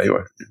 by the way.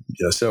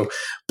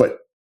 But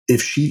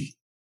if she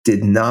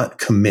did not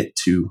commit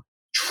to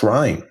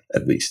trying,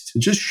 at least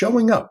just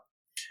showing up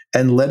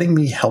and letting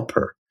me help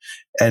her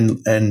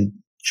and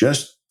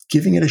just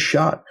giving it a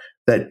shot,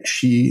 that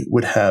she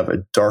would have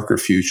a darker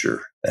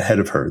future ahead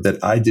of her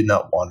that I did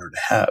not want her to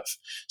have.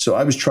 So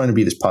I was trying to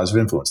be this positive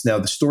influence. Now,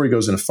 the story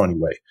goes in a funny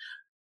way.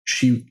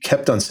 She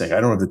kept on saying,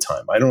 I don't have the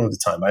time.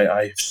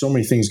 I have so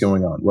many things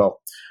going on.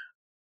 Well,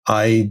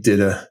 I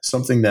did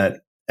something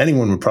that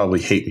anyone would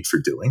probably hate me for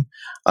doing.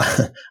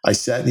 I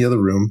sat in the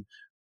other room,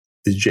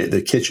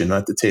 the kitchen,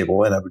 not the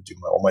table, and I would do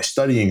all my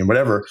studying and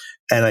whatever.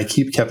 And I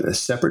kept a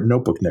separate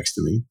notebook next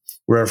to me,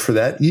 where for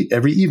that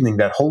every evening,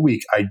 that whole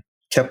week, I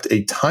kept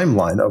a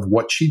timeline of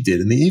what she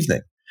did in the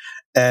evening.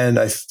 And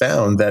I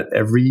found that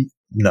every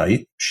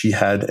night she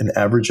had an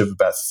average of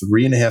about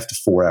 3.5 to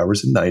 4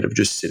 hours a night of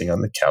just sitting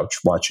on the couch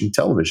watching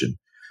television,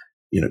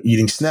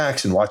 eating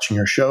snacks and watching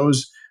her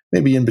shows.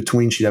 Maybe in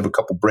between she'd have a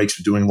couple breaks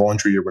of doing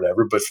laundry or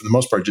whatever, but for the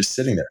most part, just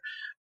sitting there.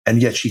 And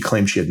yet she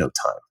claimed she had no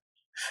time.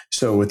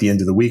 So at the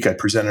end of the week, I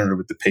presented her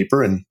with the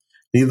paper, and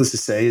needless to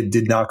say, it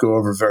did not go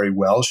over very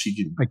well.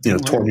 She,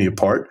 tore me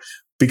apart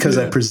because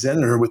I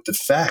presented her with the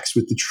facts,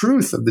 with the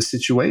truth of the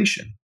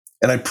situation.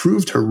 And I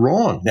proved her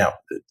wrong. Now,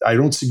 I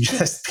don't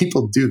suggest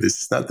people do this.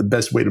 It's not the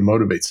best way to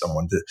motivate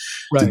someone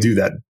to do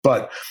that.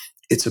 But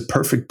it's a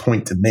perfect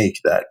point to make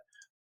that,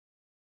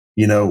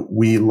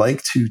 we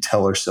like to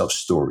tell ourselves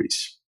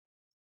stories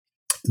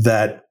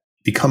that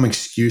become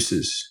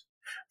excuses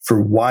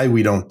for why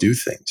we don't do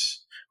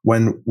things,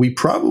 when we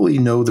probably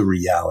know the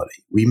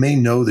reality. We may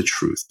know the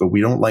truth, but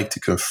we don't like to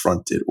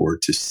confront it or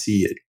to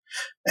see it.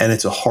 And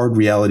it's a hard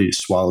reality to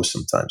swallow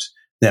sometimes.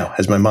 Now,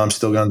 has my mom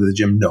still gone to the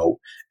gym? No.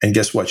 And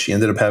guess what? She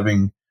ended up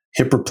having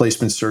hip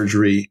replacement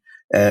surgery.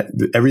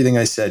 Everything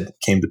I said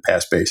came to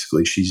pass,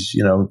 basically. She's,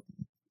 now,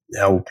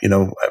 I'm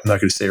not going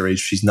to say her age.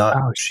 She's not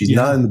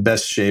in the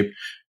best shape.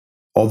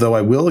 Although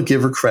I will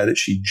give her credit.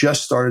 She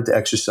just started to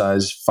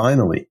exercise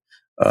finally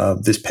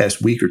this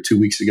past week or 2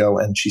 weeks ago,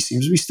 and she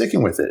seems to be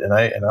sticking with it.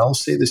 And I'll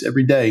say this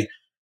every day.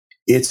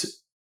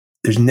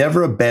 There's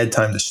never a bad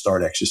time to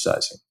start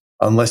exercising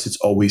unless it's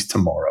always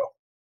tomorrow.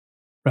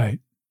 Right.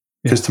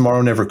 Because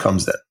tomorrow never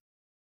comes then.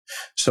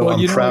 So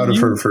I'm proud of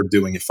her for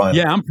doing it finally.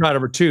 Yeah, I'm proud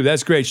of her too.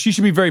 That's great. She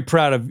should be very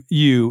proud of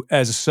you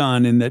as a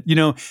son, in that,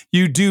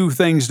 you do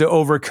things to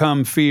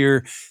overcome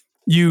fear.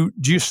 You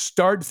just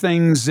start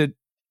things that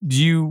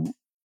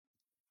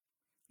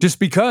just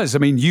because.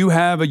 You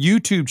have a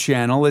YouTube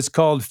channel. It's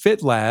called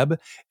Fit Lab.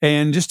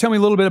 And just tell me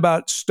a little bit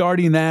about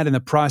starting that and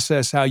the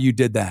process, how you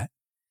did that.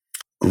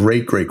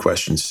 Great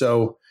question.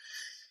 So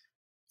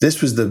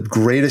this was the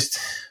greatest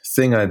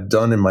thing I've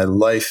done in my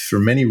life for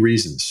many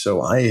reasons.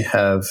 So I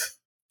have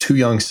 2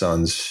 young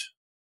sons.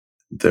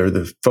 They're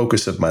the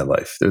focus of my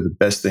life. They're the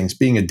best things.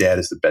 Being a dad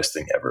is the best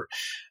thing ever.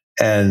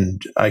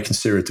 And I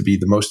consider it to be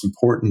the most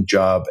important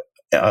job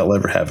I'll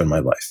ever have in my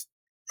life,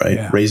 right?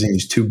 Yeah. Raising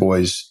these 2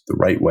 boys the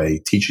right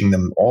way, teaching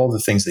them all the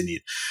things they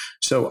need.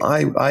 So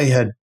I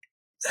had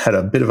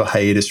a bit of a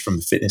hiatus from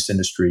the fitness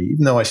industry,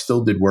 even though I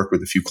still did work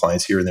with a few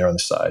clients here and there on the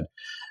side.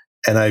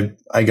 And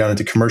I got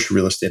into commercial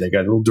real estate. I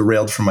got a little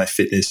derailed from my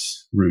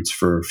fitness roots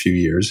for a few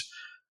years.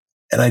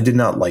 And I did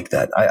not like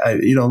that. I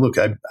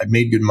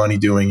made good money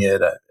doing it.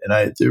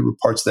 There were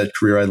parts of that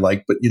career I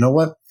liked, but you know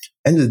what?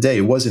 End of the day,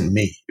 it wasn't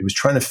me. It was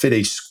trying to fit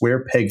a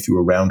square peg through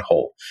a round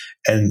hole,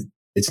 and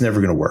it's never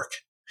going to work.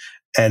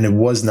 And it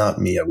was not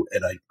me.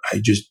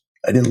 I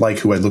didn't like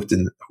who I looked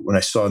in when I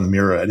saw in the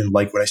mirror. I didn't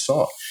like what I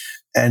saw.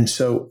 And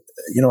so,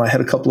 I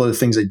had a couple other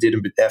things I did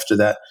after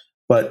that.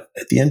 But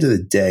at the end of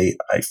the day,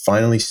 I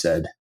finally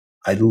said,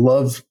 I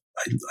loved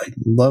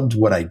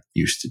what I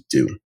used to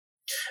do.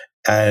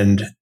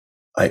 And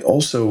I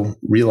also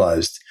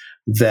realized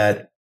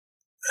that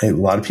a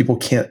lot of people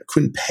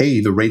couldn't pay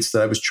the rates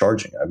that I was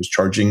charging. I was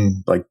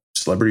charging like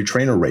celebrity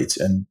trainer rates,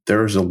 and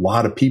there's a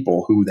lot of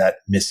people who that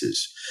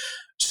misses.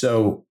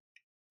 So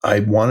I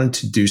wanted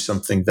to do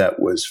something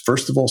that was,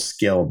 first of all,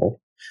 scalable.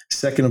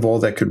 Second of all,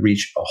 that could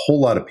reach a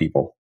whole lot of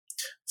people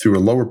through a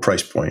lower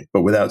price point,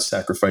 but without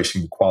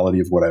sacrificing the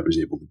quality of what I was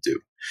able to do.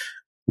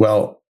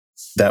 Well,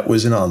 that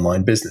was an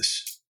online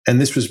business.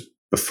 And this was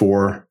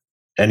before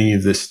any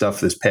of this stuff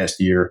this past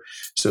year.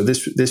 So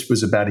this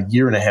was about 1.5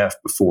 years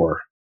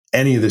before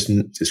any of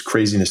this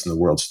craziness in the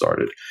world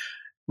started.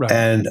 Right.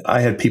 And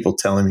I had people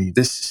telling me,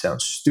 this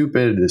sounds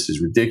stupid. This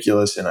is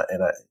ridiculous. And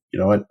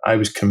I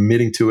was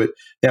committing to it.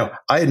 Now,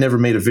 I had never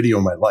made a video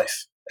in my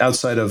life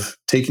outside of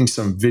taking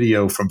some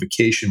video from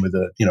vacation with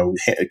a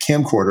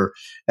camcorder,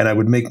 and I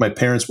would make my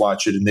parents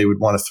watch it, and they would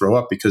want to throw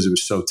up because it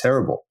was so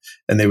terrible.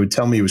 And they would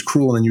tell me it was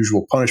cruel and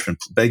unusual punishment,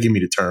 begging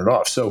me to turn it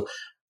off. So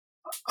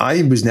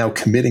I was now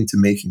committing to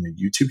making a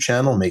YouTube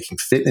channel, making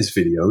fitness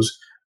videos,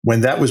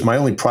 when that was my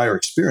only prior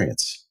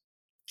experience.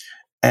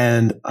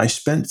 And I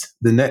spent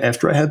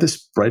after I had this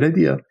bright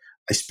idea,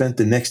 I spent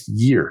the next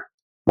year,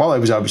 while I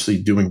was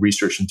obviously doing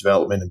research and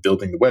development and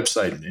building the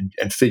website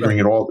and figuring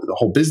the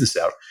whole business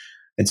out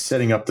and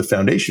setting up the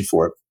foundation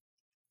for it,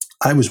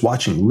 I was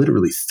watching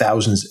literally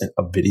thousands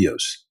of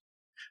videos,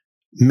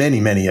 many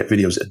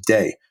videos a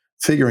day,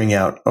 figuring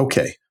out,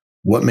 okay,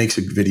 what makes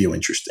a video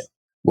interesting?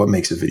 What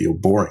makes a video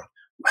boring?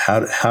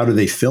 How do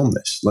they film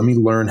this? Let me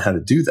learn how to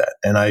do that.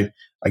 And I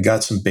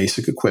got some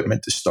basic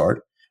equipment to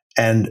start.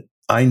 And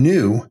I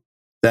knew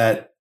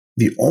that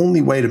the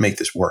only way to make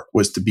this work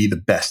was to be the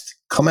best.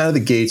 Come out of the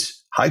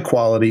gates, high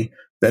quality,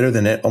 better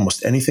than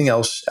almost anything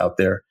else out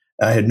there.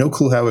 I had no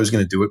clue how I was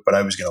going to do it, but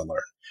I was going to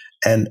learn.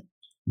 And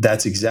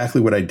that's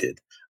exactly what I did.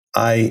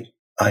 I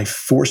I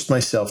forced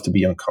myself to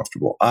be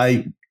uncomfortable.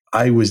 I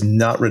was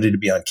not ready to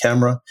be on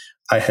camera.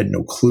 I had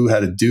no clue how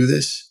to do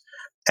this.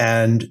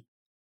 And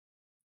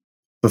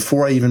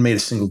before I even made a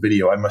single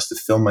video, I must have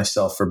filmed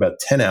myself for about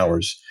 10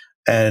 hours.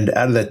 And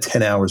out of that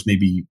 10 hours,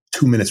 maybe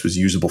 2 minutes was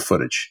usable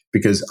footage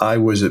because I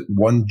was at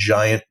one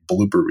giant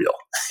blooper reel.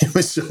 It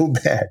was so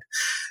bad.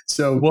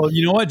 So, well,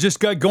 you know what? Just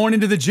going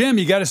into the gym,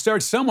 you got to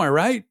start somewhere,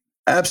 right?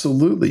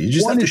 Absolutely. You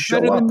just have to show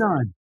up.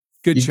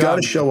 Good job. You got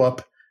to show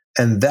up,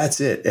 and that's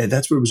it. And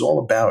that's what it was all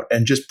about.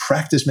 And just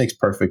practice makes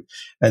perfect.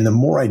 And the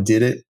more I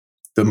did it,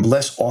 the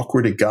less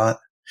awkward it got,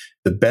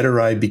 the better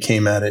I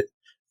became at it.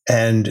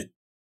 And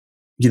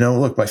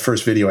look, my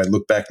first video, I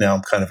look back now,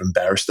 I'm kind of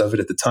embarrassed of it.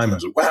 At the time, I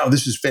was like, wow,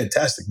 this is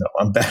fantastic. No,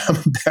 I'm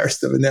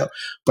embarrassed of it now.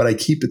 But I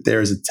keep it there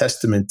as a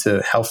testament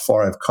to how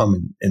far I've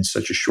come in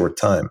such a short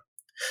time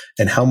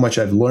and how much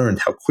I've learned,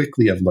 how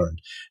quickly I've learned.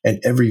 And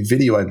every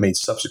video I've made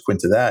subsequent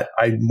to that,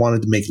 I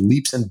wanted to make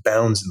leaps and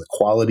bounds in the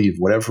quality of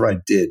whatever I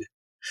did.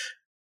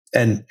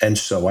 And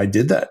so I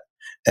did that.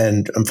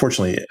 And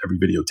unfortunately, every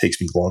video takes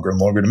me longer and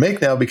longer to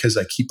make now because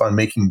I keep on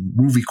making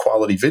movie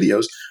quality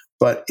videos.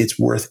 But it's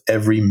worth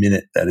every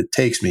minute that it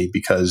takes me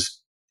because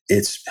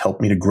it's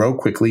helped me to grow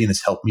quickly and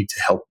it's helped me to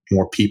help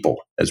more people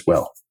as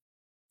well.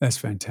 That's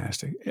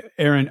fantastic.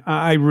 Aaron,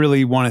 I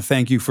really want to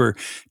thank you for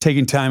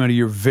taking time out of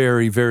your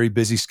very, very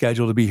busy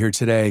schedule to be here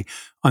today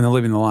on the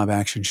Living the Law of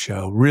Action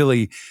show.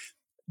 Really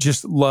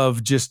just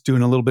love just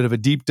doing a little bit of a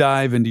deep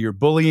dive into your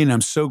bullying. I'm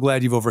so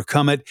glad you've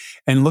overcome it.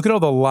 And look at all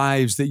the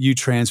lives that you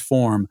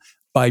transform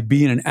by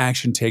being an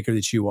action taker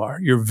that you are.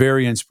 You're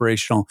very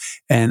inspirational,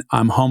 and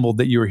I'm humbled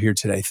that you were here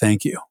today.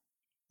 Thank you.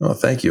 Oh,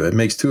 thank you. It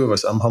makes two of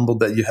us. I'm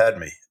humbled that you had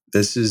me.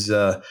 This is,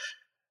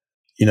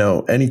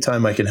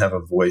 anytime I can have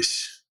a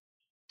voice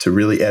to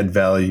really add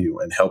value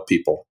and help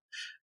people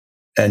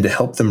and to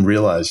help them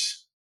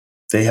realize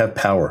they have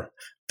power.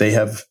 They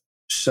have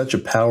such a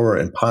power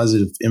and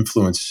positive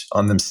influence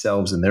on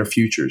themselves and their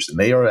futures. And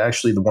they are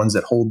actually the ones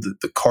that hold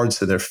the cards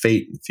to their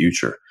fate in the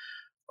future.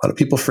 A lot of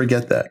people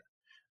forget that.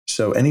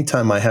 So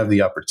anytime I have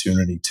the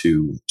opportunity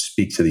to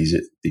speak to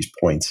these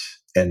points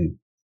and,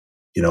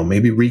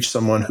 maybe reach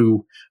someone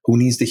who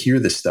needs to hear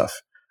this stuff,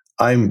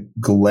 I'm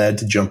glad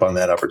to jump on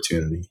that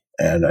opportunity.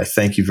 And I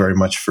thank you very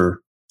much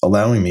for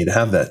allowing me to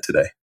have that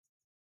today.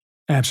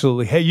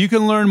 Absolutely. Hey, you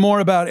can learn more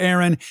about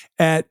Aaron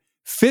at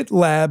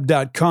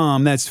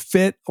fitlab.com. That's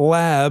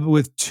FitLab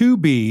with 2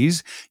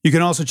 B's. You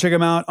can also check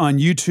him out on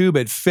YouTube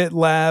at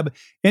FitLab,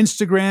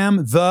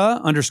 Instagram,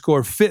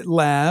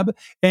 _FitLab.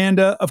 And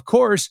of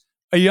course,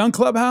 are you on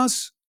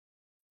Clubhouse?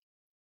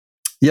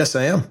 Yes,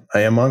 I am.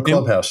 I am on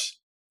Clubhouse.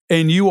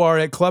 And you are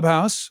at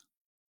Clubhouse?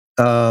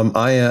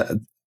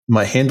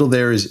 My handle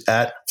there is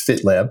at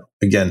FitLab,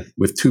 again,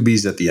 with 2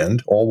 B's at the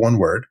end, all one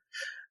word,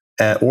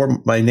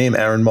 or my name,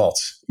 Aaron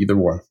Maltz, either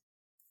one.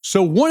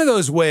 So one of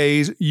those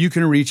ways you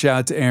can reach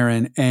out to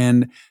Aaron,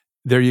 and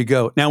there you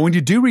go. Now, when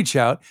you do reach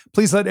out,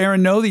 please let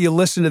Aaron know that you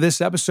listened to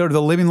this episode of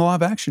the Living the Law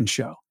of Action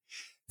show.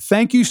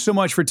 Thank you so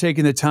much for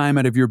taking the time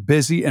out of your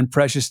busy and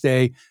precious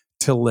day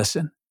to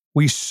listen.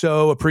 We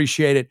so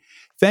appreciate it.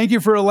 Thank you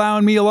for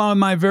allowing me, along with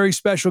my very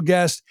special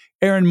guest,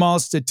 Aaron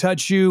Maltz, to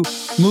touch you,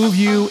 move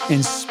you,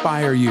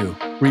 inspire you.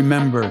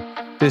 Remember,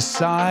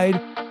 decide,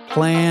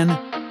 plan,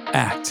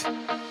 act.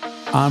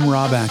 I'm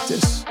Rob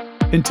Actis.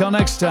 Until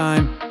next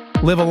time,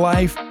 live a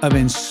life of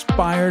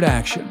inspired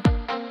action.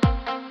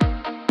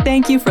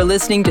 Thank you for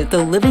listening to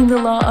the Living the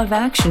Law of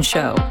Action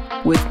show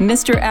with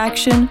Mr.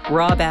 Action,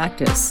 Rob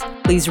Actis.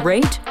 Please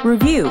rate,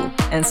 review,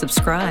 and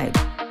subscribe.